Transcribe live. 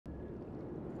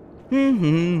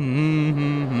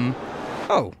Oh.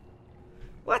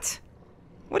 What?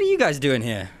 What are you guys doing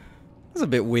here? That's a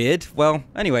bit weird. Well,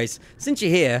 anyways, since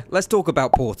you're here, let's talk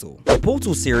about Portal. The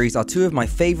Portal series are two of my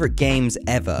favorite games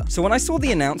ever. So when I saw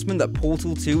the announcement that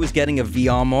Portal 2 was getting a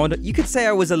VR mod, you could say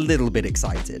I was a little bit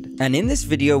excited. And in this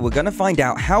video, we're gonna find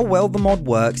out how well the mod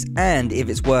works and if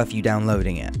it's worth you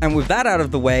downloading it. And with that out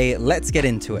of the way, let's get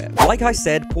into it. Like I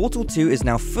said, Portal 2 is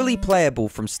now fully playable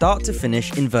from start to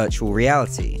finish in virtual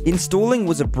reality. Installing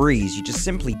was a breeze. You just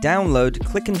simply download,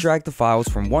 click and drag the files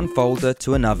from one folder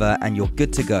to another, and you're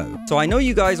good to go. So I know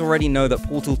you guys already know that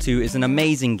Portal 2 is an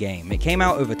amazing game. It came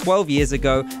out over 12 years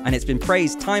ago, and it's been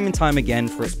praised time and time again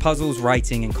for its puzzles,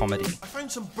 writing, and comedy. I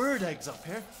found some bird eggs up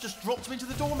here. Just dropped them into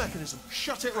the door mechanism.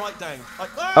 Shut it right down.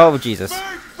 Oh, Jesus.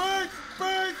 Bird, bird,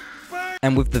 bird, bird.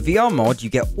 And with the VR mod,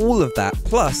 you get all of that,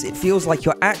 plus it feels like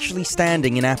you're actually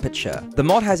standing in Aperture. The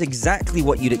mod has exactly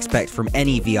what you'd expect from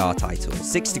any VR title.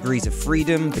 6 degrees of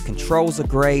freedom, the controls are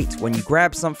great, when you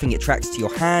grab something it tracks to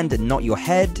your hand and not your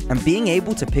head, and being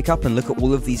able to pick up and look at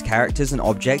all of these characters and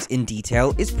objects in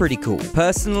detail is pretty cool.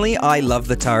 Personally, I love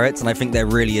the turrets and I think they're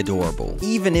really adorable,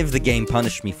 even if the game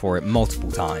punished me for it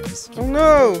multiple times. Oh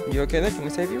no! You okay there? Can I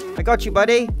save you? I got you,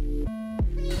 buddy!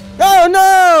 Oh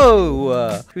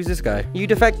no! Who's this guy? You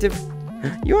defective?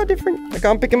 You are different. I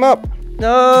can't pick him up.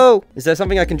 No! Is there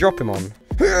something I can drop him on?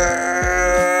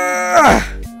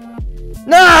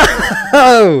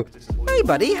 No! Hey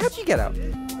buddy, how'd you get out?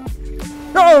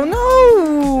 Oh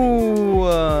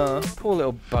no! Poor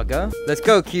little bugger. Let's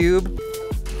go, Cube.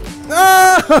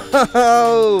 No!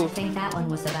 I think that one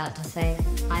was about to say,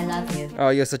 I love you. Oh,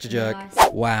 you're such a jerk.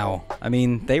 Wow. I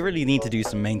mean, they really need to do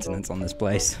some maintenance on this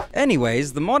place.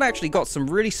 Anyways, the mod actually got some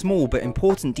really small but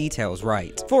important details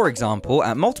right. For example,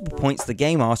 at multiple points the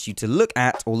game asks you to look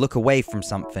at or look away from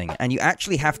something, and you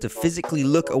actually have to physically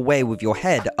look away with your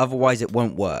head, otherwise it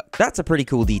won't work. That's a pretty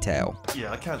cool detail.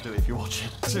 Yeah, I can't do it if you're watching.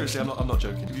 Seriously, I'm not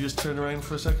joking. Can you just turn around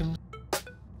for a second?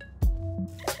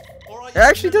 It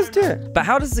actually does do it. But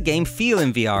how does the game feel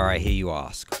in VR, I hear you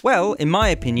ask? Well, in my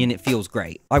opinion, it feels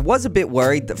great. I was a bit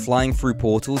worried that flying through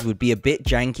portals would be a bit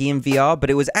janky in VR, but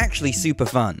it was actually super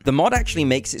fun. The mod actually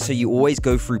makes it so you always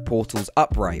go through portals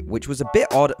upright, which was a bit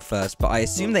odd at first, but I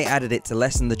assume they added it to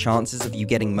lessen the chances of you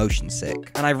getting motion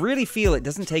sick. And I really feel it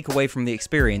doesn't take away from the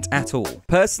experience at all.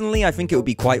 Personally, I think it would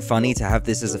be quite funny to have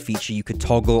this as a feature you could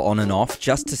toggle on and off,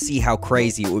 just to see how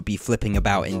crazy it would be flipping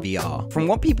about in VR. From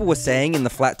what people were saying in the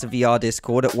Flat to VR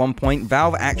Discord, at one point,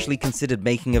 Valve actually considered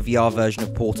making a VR version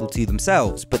of Portal 2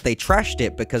 themselves, but they trashed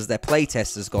it because their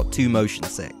playtesters got too motion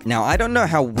sick. Now, I don't know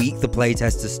how weak the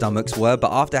playtesters' stomachs were,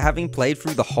 but after having played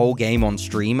through the whole game on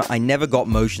stream, I never got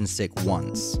motion sick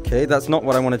once. Okay, that's not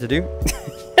what I wanted to do.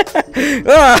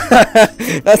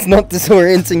 That's not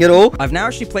disorienting at all. I've now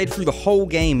actually played through the whole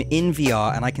game in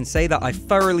VR, and I can say that I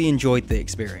thoroughly enjoyed the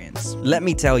experience. Let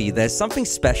me tell you, there's something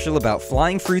special about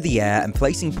flying through the air and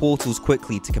placing portals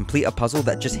quickly to complete a puzzle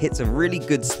that just hits a really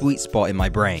good sweet spot in my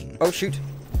brain. Oh shoot.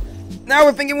 Now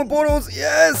we're thinking with portals,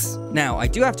 yes! Now, I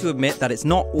do have to admit that it's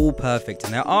not all perfect,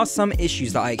 and there are some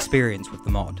issues that I experience with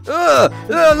the mod.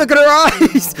 Look at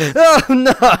her eyes! Oh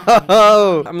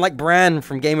no! I'm like Bran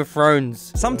from Game of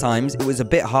Thrones. Sometimes it was a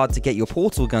bit hard to get your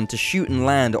portal gun to shoot and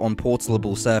land on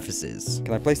portalable surfaces.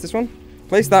 Can I place this one?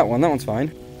 Place that one, that one's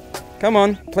fine. Come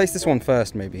on, place this one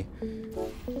first, maybe.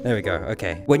 There we go,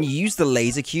 okay. When you use the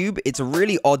laser cube, it's a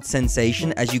really odd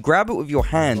sensation as you grab it with your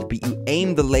hand, but you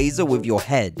aim the laser with your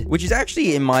head, which is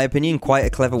actually, in my opinion, quite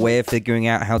a clever way of figuring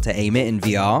out how to aim it in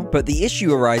VR. But the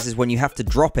issue arises when you have to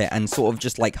drop it and sort of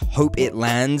just like hope it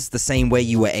lands the same way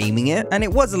you were aiming it, and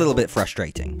it was a little bit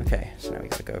frustrating. Okay, so now we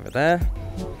gotta go over there.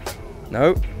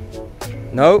 No.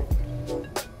 No.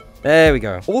 There we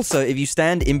go. Also, if you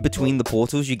stand in between the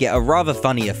portals, you get a rather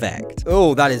funny effect.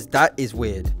 Oh, that is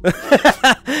weird.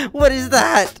 What is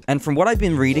that? And from what I've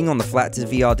been reading on the Flat to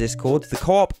VR Discord, the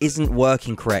co-op isn't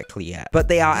working correctly yet, but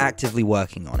they are actively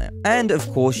working on it. And of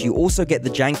course, you also get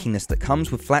the jankiness that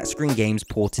comes with flat screen games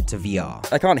ported to VR.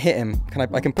 I can't hit him.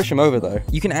 I can push him over though.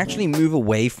 You can actually move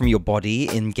away from your body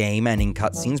in game and in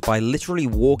cutscenes by literally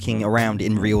walking around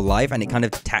in real life, and it kind of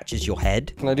detaches your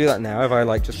head. Can I do that now if I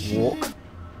like just walk?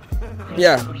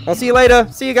 Yeah, I'll see you later.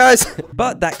 See you guys.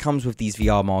 But that comes with these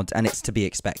VR mods, and it's to be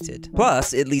expected.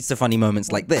 Plus, it leads to funny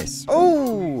moments like this.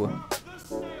 Oh!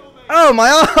 Oh, my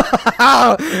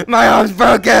arm! My arm's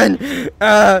broken!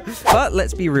 But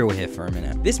let's be real here for a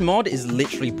minute. This mod is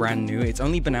literally brand new. It's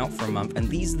only been out for a month, and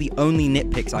these are the only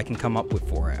nitpicks I can come up with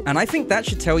for it. And I think that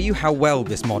should tell you how well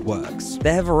this mod works.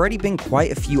 There have already been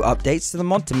quite a few updates to the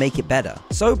mod to make it better.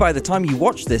 So by the time you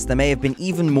watch this, there may have been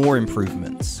even more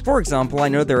improvements. For example, I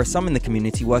know there are some in the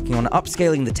community working on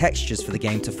upscaling the textures for the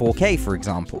game to 4K, for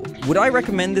example. Would I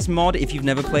recommend this mod if you've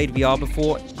never played VR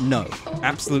before? No,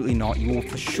 absolutely not. You will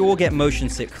for sure get motion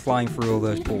sick flying through all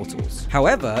those portals.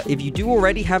 However, if you do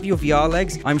already have your VR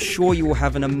legs, I'm sure you will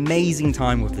have an amazing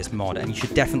time with this mod, and you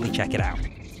should definitely check it out.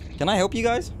 Can I help you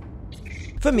guys?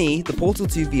 For me, the Portal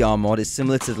 2 VR mod is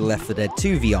similar to the Left 4 Dead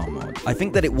 2 VR mod. I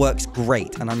think that it works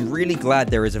great, and I'm really glad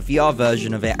there is a VR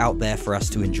version of it out there for us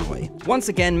to enjoy. Once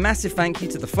again, massive thank you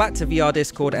to the Flat to VR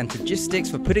Discord and to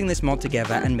Gistix for putting this mod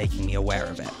together and making me aware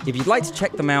of it. If you'd like to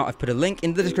check them out, I've put a link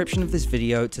in the description of this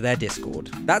video to their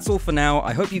Discord. That's all for now.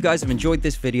 I hope you guys have enjoyed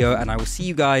this video, and I will see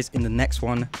you guys in the next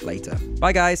one later.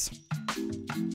 Bye guys!